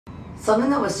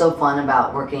Something that was so fun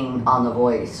about working on The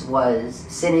Voice was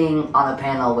sitting on a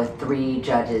panel with 3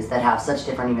 judges that have such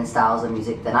different even styles of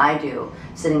music than I do.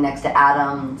 Sitting next to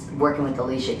Adam, working with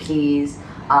Alicia Keys,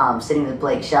 sitting with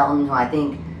Blake Shelton, who I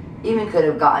think even could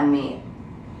have gotten me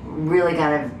really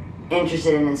kind of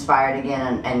interested and inspired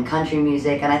again in country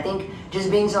music. And I think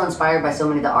just being so inspired by so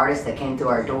many of the artists that came through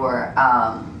our door,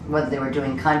 whether they were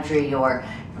doing country or,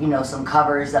 you know, some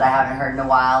covers that I haven't heard in a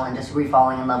while, and just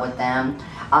re-falling in love with them.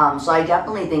 So I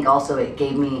definitely think also it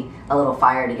gave me a little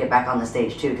fire to get back on the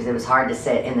stage too, because it was hard to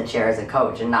sit in the chair as a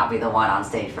coach and not be the one on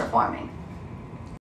stage performing.